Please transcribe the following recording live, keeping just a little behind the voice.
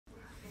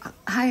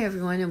Hi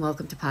everyone and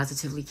welcome to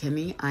Positively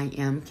Kimmie. I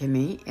am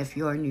Kimmie. If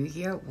you are new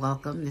here,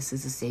 welcome. This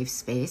is a safe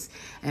space.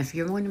 And if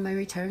you're one of my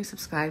returning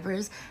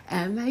subscribers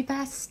and my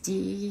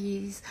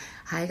besties,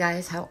 hi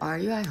guys, how are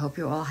you? I hope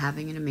you're all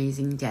having an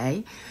amazing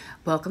day.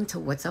 Welcome to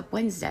What's Up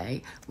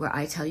Wednesday, where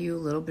I tell you a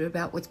little bit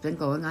about what's been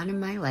going on in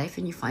my life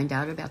and you find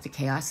out about the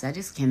chaos that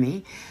is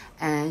Kimmie.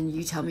 And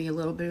you tell me a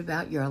little bit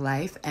about your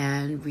life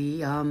and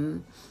we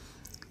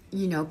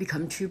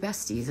become true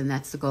besties, and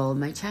that's the goal of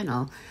my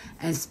channel.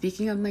 And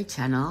speaking of my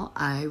channel,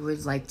 I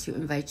would like to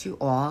invite you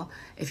all,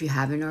 if you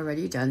haven't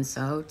already done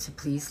so, to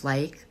please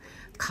like,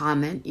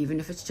 comment, even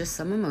if it's just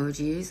some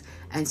emojis,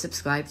 and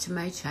subscribe to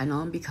my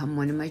channel and become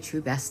one of my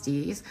true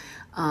besties.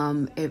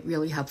 It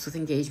really helps with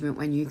engagement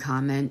when you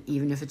comment,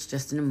 even if it's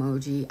just an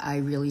emoji. I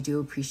really do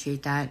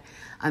appreciate that.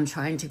 I'm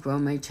trying to grow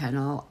my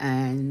channel,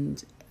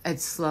 and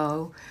it's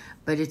slow,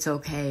 but it's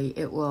okay.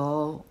 It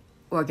will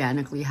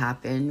organically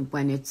happen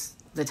when it's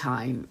the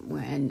time,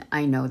 when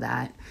I know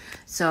that.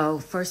 So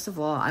first of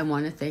all, I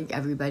want to thank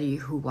everybody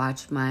who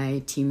watched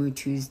my Temu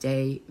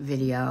Tuesday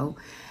video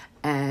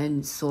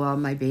and saw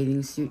my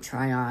bathing suit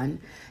try on.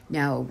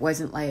 Now, it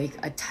wasn't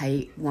like a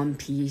tight one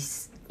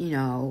piece,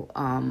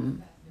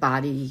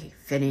 body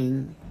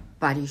fitting,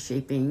 body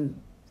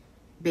shaping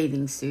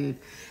bathing suit.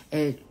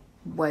 It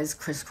was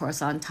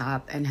crisscross on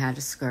top and had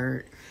a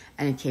skirt,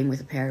 and it came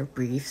with a pair of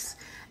briefs.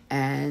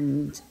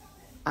 And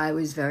I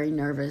was very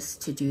nervous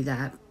to do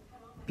that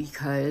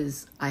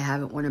because I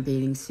haven't worn a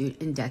bathing suit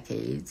in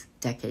decades,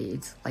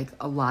 like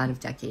a lot of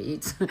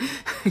decades.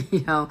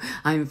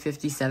 I'm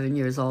 57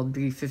 years old,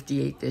 be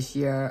 58 this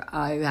year.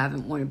 I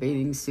haven't worn a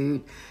bathing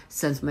suit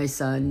since my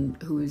son,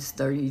 who's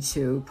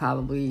 32,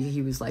 probably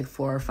he was like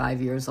 4 or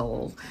 5 years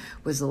old,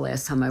 was the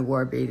last time I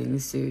wore a bathing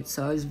suit.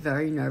 So I was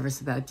very nervous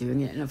about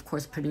doing it. And of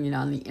course, putting it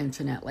on the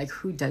internet, like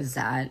who does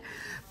that?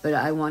 But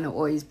I want to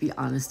always be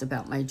honest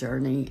about my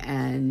journey.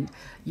 And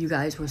you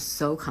guys were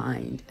so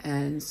kind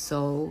and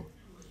so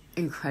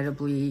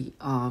incredibly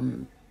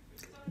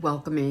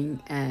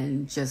welcoming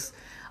and just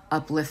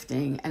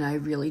uplifting, and I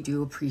really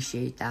do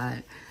appreciate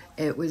that.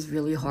 It was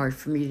really hard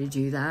for me to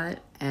do that,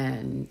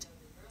 and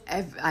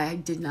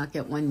I did not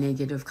get one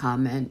negative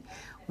comment.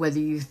 Whether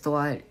you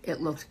thought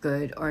it looked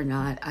good or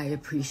not, I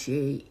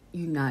appreciate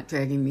you not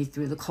dragging me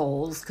through the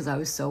coals, because I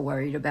was so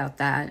worried about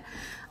that.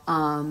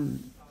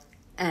 And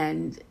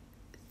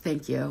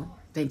thank you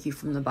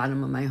from the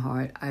bottom of my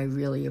heart. I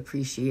really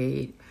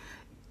appreciate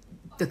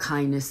the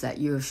kindness that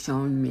you have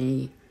shown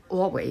me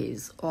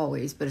always,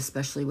 but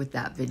especially with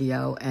that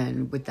video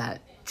and with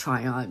that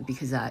try on,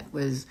 because that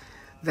was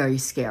very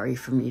scary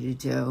for me to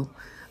do.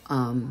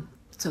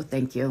 So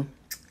thank you.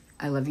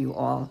 I love you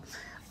all.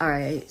 All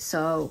right,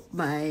 so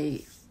my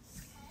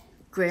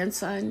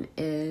grandson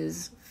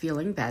is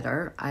feeling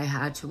better. I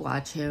had to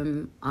watch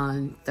him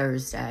on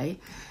Thursday,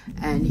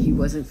 and he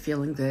wasn't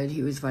feeling good.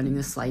 He was running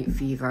a slight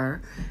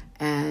fever,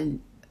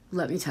 and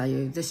let me tell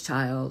you, this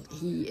child,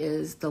 he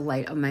is the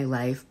light of my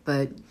life.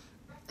 But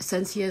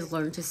since he has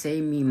learned to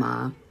say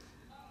mimaw,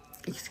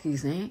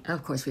 excuse me,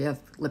 of course we have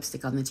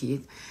lipstick on the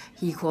teeth,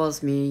 he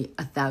calls me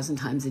 1,000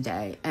 times a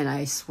day. And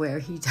I swear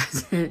he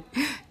does it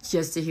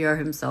just to hear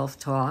himself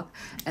talk.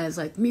 And it's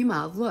like,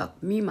 mimaw,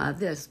 look, mimaw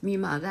this,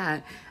 mimaw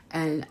that.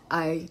 And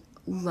I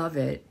love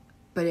it.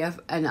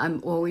 And I'm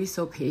always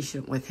so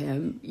patient with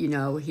him.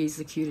 He's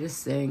the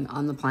cutest thing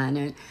on the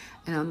planet.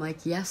 And I'm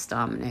like, yes,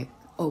 Dominic.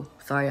 Oh,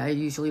 sorry, I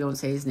usually don't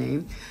say his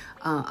name.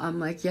 I'm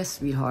like, yes,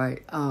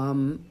 sweetheart.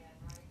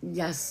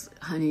 Yes,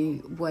 honey,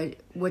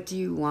 what do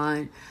you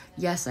want?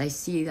 Yes, I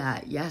see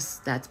that. Yes,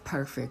 that's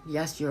perfect.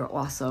 Yes, you're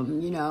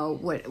awesome.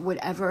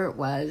 Whatever it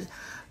was.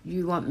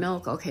 You want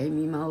milk? Okay,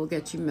 Mima will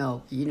get you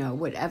milk.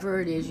 Whatever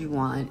it is you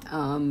want,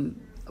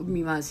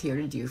 Mima's here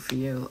to do for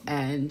you.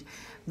 And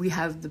we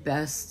have the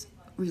best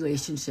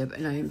relationship,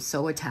 and I am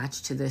so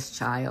attached to this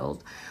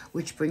child,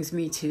 which brings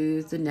me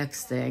to the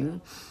next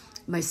thing.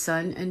 My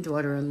son and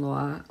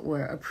daughter-in-law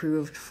were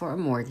approved for a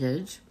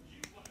mortgage.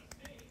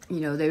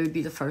 They would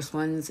be the first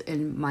ones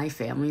in my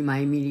family, my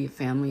immediate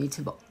family,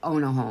 to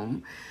own a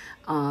home.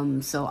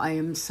 So I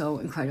am so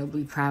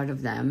incredibly proud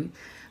of them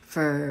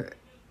for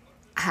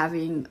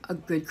having a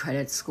good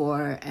credit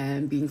score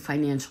and being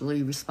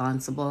financially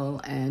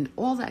responsible and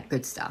all that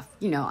good stuff.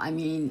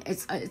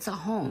 It's a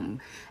home.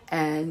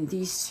 And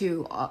these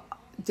two,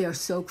 they're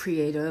so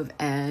creative,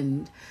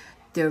 and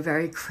they're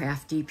very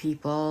crafty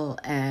people,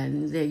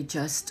 and they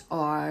just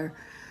are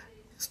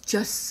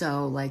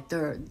so like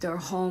their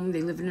home.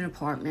 They live in an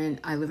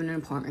apartment. I live in an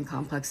apartment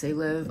complex. They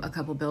live a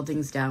couple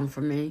buildings down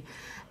from me,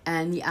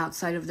 and the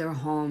outside of their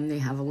home, they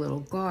have a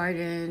little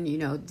garden. You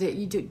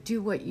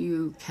do what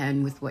you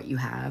can with what you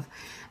have,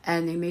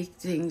 and they make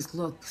things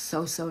look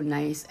so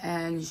nice.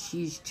 And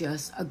she's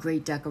just a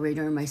great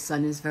decorator. My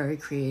son is very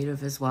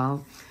creative as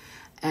well.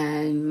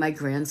 And my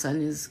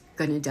grandson is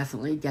going to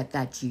definitely get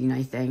that gene,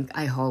 I think.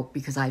 I hope,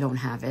 because I don't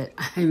have it.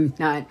 I'm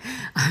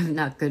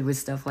not good with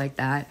stuff like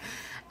that.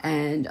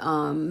 And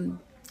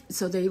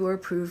so they were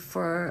approved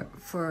for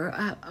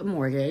a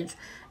mortgage,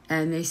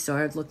 and they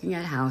started looking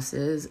at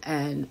houses.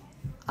 And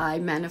I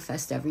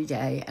manifest every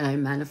day, and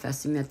I'm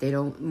manifesting that they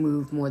don't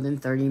move more than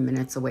 30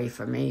 minutes away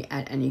from me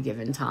at any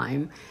given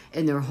time.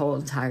 In their whole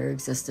entire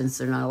existence,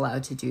 they're not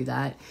allowed to do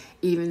that,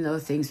 even though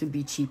things would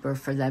be cheaper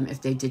for them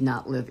if they did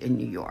not live in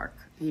New York.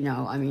 You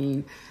know, I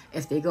mean,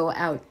 if they go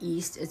out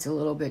east, it's a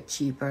little bit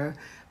cheaper,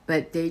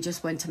 but they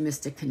just went to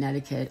Mystic,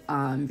 Connecticut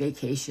on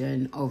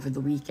vacation over the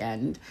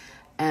weekend.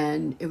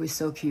 And it was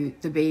so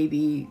cute. The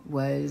baby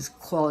was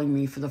calling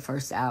me for the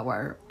first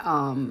hour.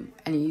 And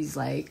he's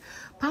like,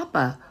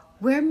 Papa,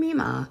 where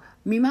Mima?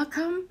 Mima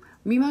come?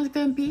 Mima's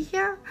gonna be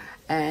here?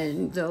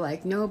 And they're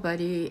like, no,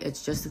 buddy,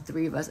 it's just the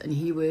three of us. And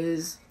he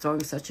was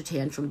throwing such a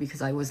tantrum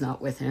because I was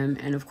not with him.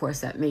 And of course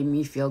that made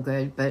me feel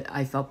good, but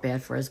I felt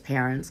bad for his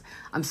parents.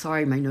 I'm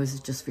sorry, my nose is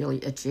just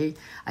really itchy.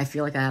 I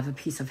feel like I have a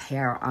piece of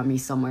hair on me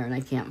somewhere and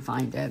I can't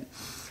find it.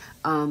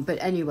 But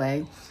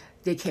anyway,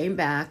 they came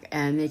back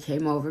and they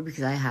came over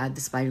because I had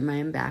the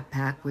Spider-Man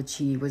backpack, which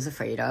he was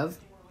afraid of.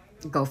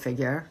 Go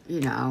figure,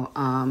 you know.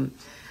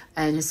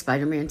 And his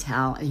Spider-Man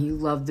towel, and he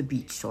loved the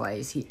beach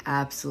toys. He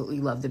absolutely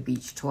loved the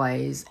beach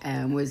toys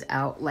and was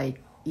out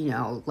like, you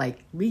know,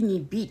 like, we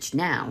need beach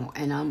now.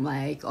 And I'm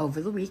like,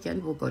 over the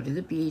weekend, we'll go to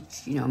the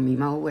beach. You know,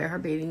 Mima will wear her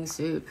bathing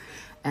suit,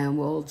 and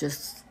we'll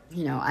just,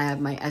 you know, I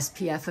have my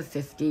SPF of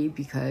 50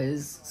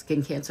 because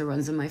skin cancer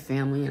runs in my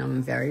family, and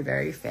I'm very,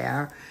 very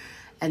fair.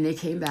 And they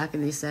came back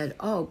and they said,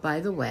 oh, by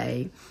the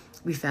way,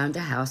 we found a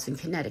house in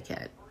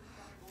Connecticut.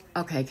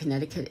 Okay,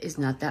 Connecticut is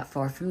not that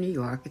far from New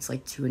York. It's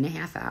like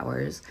 2.5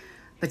 hours,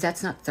 but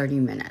that's not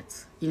 30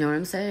 minutes. You know what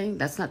I'm saying?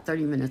 That's not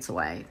 30 minutes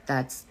away.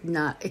 That's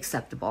not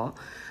acceptable.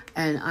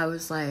 And I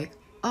was like,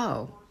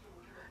 oh.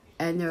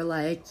 And they're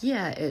like,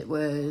 yeah, it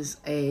was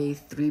a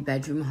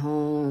 3-bedroom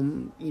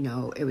home. You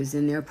know, it was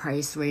in their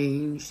price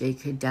range. They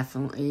could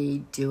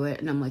definitely do it.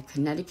 And I'm like,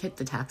 Connecticut,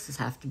 the taxes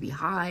have to be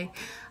high.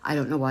 I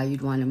don't know why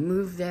you'd want to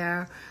move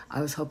there.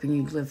 I was hoping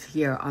you'd live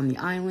here on the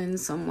island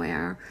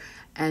somewhere.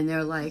 And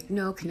they're like,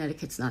 no,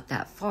 Connecticut's not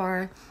that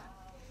far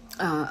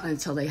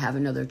until they have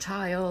another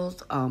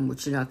child,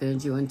 which they're not going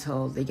to do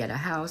until they get a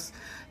house.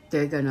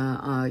 They're going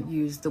to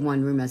use the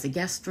one room as a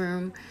guest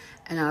room.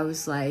 And I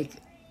was like,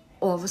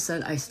 all of a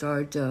sudden, I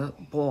started to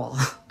bawl.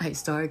 I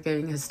started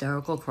getting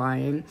hysterical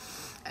crying,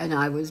 and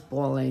I was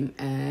bawling.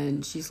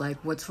 And she's like,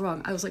 what's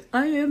wrong? I was like,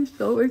 I am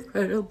so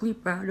incredibly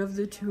proud of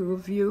the two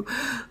of you,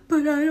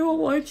 but I don't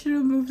want you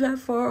to move that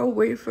far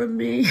away from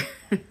me.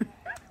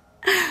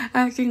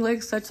 Acting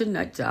like such a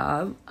nut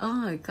job. Oh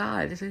my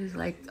God, this is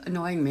like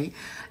annoying me.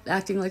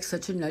 Acting like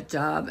such a nut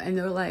job. And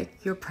they're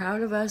like, you're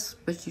proud of us,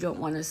 but you don't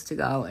want us to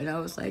go. And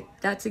I was like,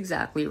 that's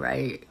exactly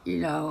right, you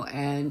know.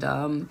 And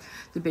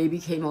the baby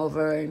came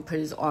over and put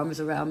his arms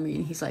around me,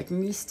 and he's like,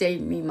 me stay,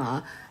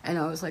 Mima. And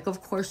I was like,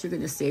 of course you're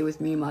going to stay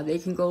with Mima. They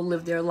can go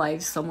live their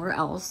lives somewhere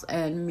else,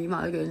 and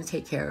Mima is going to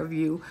take care of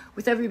you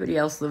with everybody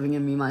else living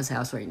in Mima's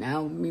house right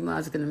now. Mima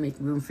is going to make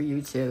room for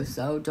you too,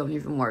 so don't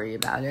even worry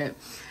about it.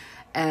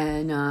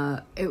 And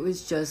it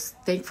was just,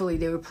 thankfully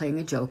they were playing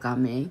a joke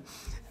on me.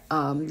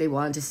 They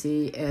wanted to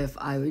see if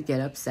I would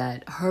get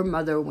upset. Her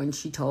mother, when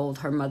she told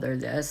her mother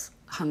this,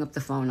 hung up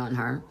the phone on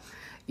her,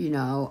 you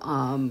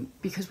know,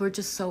 because we're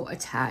just so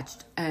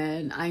attached.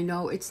 And I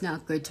know it's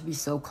not good to be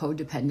so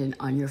codependent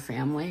on your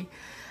family.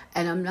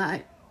 And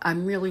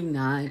I'm really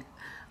not.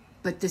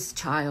 But this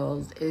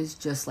child is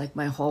just like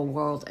my whole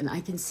world, and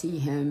I can see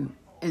him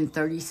in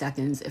 30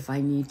 seconds if I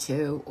need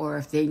to, or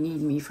if they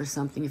need me for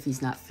something, if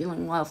he's not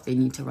feeling well, if they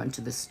need to run to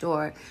the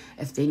store,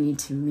 if they need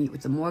to meet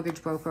with the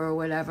mortgage broker or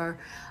whatever,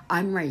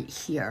 I'm right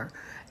here.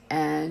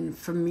 And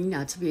for me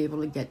not to be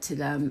able to get to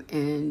them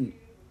in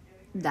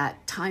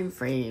that time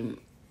frame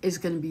is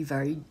going to be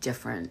very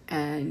different,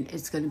 and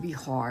it's going to be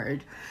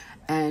hard.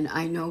 And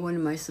I know one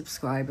of my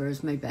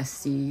subscribers, my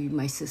bestie,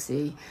 my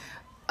sissy,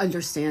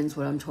 understands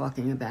what I'm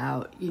talking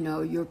about. You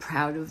know, you're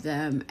proud of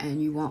them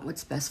and you want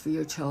what's best for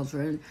your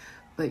children,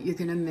 but you're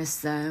going to miss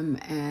them,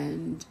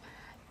 and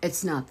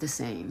it's not the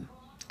same.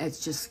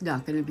 It's just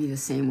not going to be the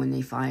same when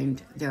they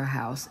find their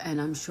house. And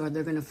I'm sure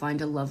they're going to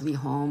find a lovely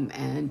home,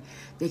 and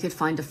they could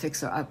find a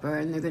fixer-upper,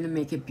 and they're going to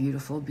make it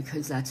beautiful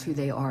because that's who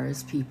they are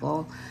as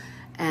people.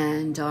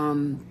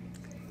 And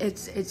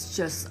it's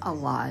just a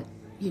lot,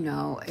 you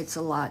know. It's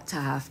a lot to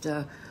have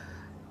to...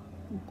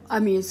 I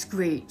mean, it's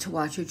great to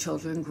watch your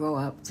children grow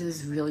up.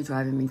 This is really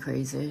driving me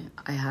crazy.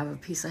 I have a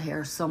piece of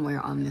hair somewhere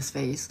on this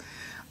face.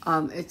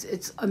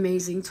 It's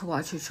amazing to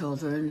watch your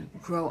children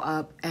grow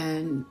up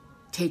and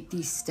take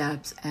these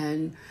steps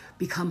and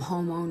become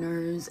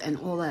homeowners and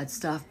all that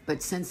stuff.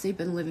 But since they've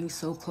been living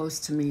so close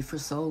to me for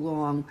so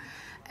long,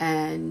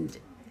 and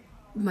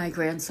my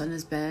grandson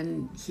has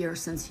been here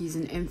since he's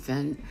an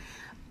infant,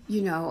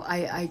 you know,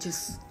 I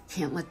just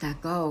can't let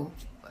that go.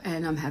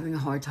 And I'm having a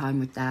hard time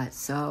with that.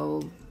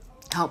 So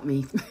help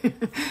me.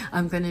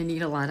 I'm going to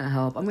need a lot of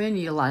help. I'm going to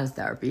need a lot of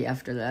therapy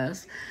after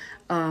this.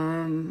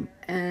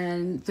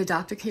 And the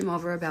doctor came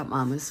over about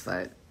Mama's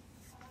foot.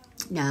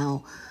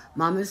 Now,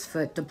 Mama's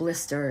foot, the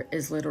blister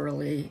is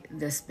literally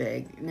this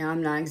big. Now,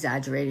 I'm not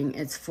exaggerating.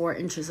 It's 4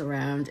 inches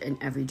around in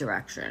every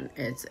direction.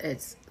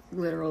 It's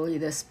literally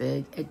this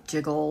big. It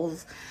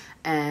jiggles,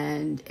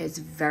 and it's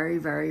very,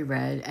 very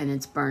red, and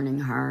it's burning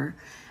her.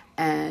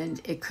 And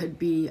it could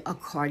be a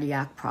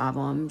cardiac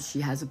problem.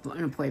 She has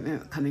an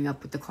appointment coming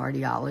up with the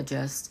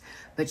cardiologist,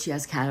 but she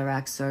has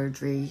cataract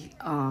surgery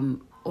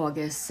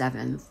August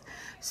 7th.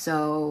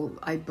 So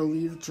I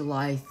believe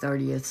July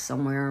 30th,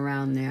 somewhere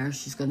around there,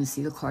 she's going to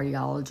see the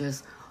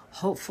cardiologist.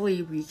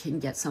 Hopefully we can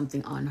get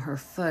something on her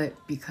foot,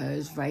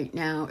 because right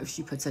now, if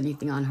she puts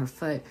anything on her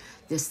foot,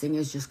 this thing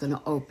is just going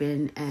to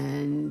open,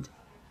 and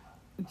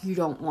you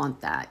don't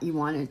want that. You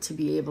want it to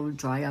be able to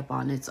dry up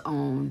on its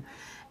own.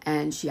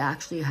 And she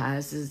actually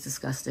has, this is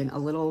disgusting, a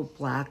little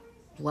black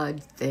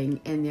blood thing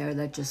in there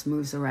that just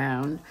moves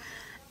around,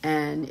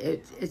 and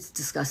it's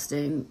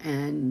disgusting.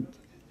 And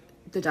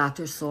the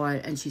doctor saw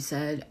it, and she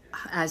said,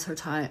 as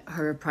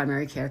her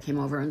primary care came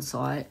over and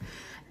saw it,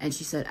 and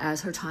she said, as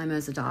her time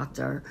as a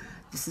doctor,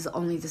 this is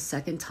only the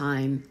second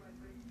time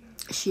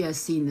she has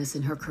seen this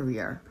in her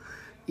career,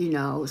 you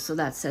know, so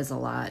that says a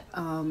lot.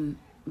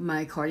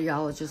 My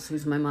cardiologist,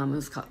 who's my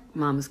mama's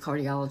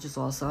cardiologist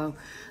also,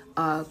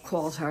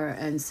 called her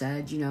and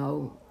said, you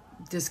know,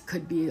 this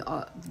could be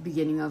the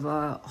beginning of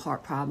a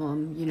heart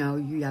problem. You know,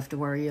 you have to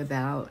worry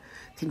about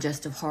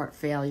congestive heart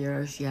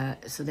failure.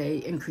 So they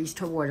increased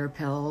her water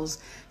pills.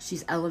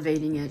 She's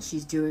elevating it.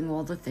 She's doing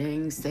all the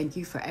things. Thank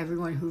you for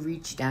everyone who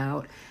reached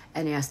out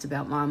and asked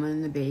about Mama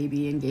and the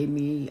baby and gave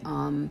me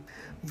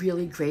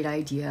really great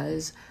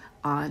ideas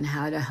on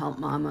how to help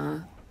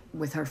Mama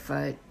with her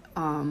foot.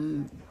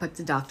 But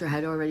the doctor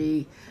had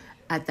already,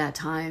 at that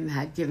time,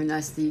 had given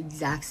us the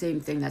exact same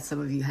thing that some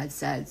of you had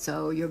said.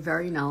 So you're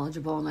very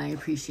knowledgeable, and I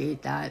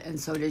appreciate that, and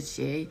so did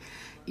she.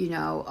 You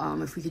know,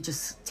 if we could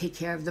just take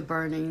care of the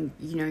burning,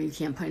 you know, you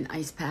can't put an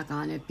ice pack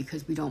on it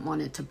because we don't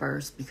want it to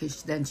burst,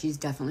 because then she's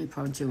definitely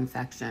prone to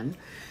infection,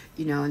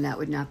 you know, and that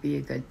would not be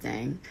a good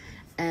thing.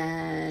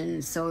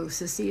 And so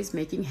Sissy is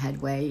making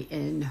headway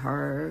in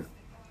her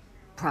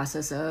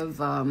process of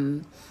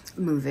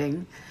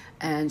moving,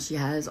 and she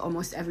has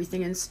almost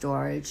everything in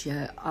storage.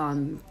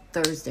 On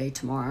Thursday,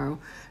 tomorrow,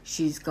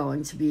 she's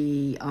going to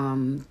be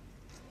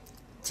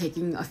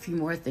taking a few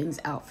more things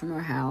out from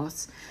her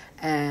house,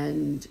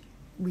 and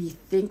we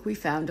think we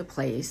found a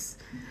place,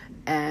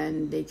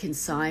 and they can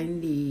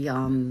sign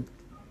the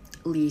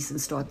lease and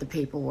start the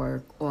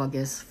paperwork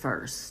August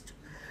 1st.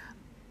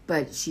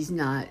 But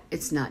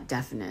it's not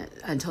definite.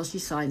 Until she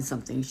signs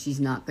something, she's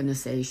not going to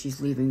say she's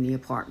leaving the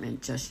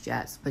apartment just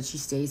yet. But she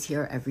stays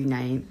here every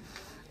night,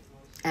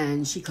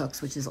 and she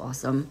cooks, which is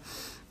awesome.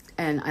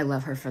 And I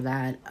love her for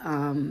that.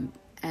 And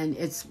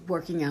it's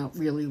working out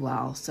really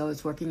well. So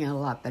it's working out a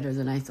lot better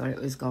than I thought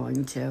it was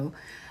going to.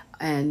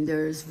 And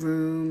there's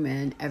room,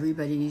 and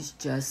everybody's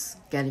just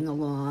getting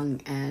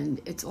along,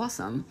 and it's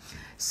awesome.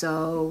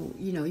 So,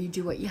 you know, you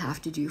do what you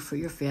have to do for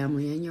your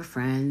family and your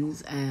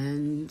friends,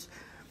 and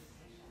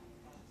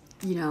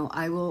you know,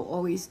 I will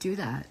always do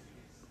that.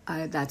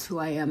 That's who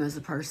I am as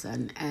a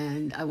person.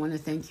 And I want to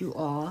thank you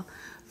all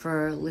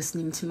for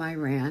listening to my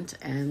rant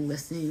and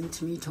listening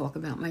to me talk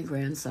about my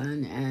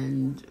grandson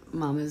and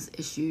Mama's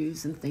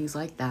issues and things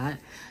like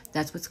that.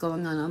 That's what's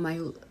going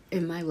on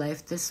in my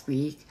life this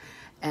week.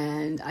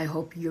 And I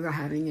hope you're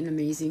having an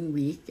amazing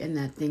week, and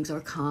that things are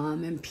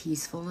calm and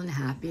peaceful and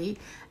happy.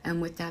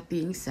 And with that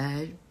being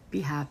said, be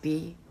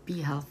happy,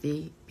 be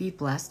healthy, be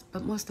blessed,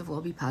 but most of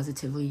all, be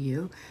positively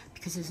you,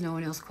 because there's no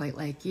one else quite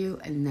like you,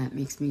 and that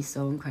makes me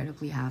so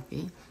incredibly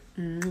happy.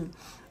 I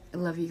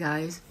love you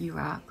guys. You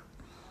rock.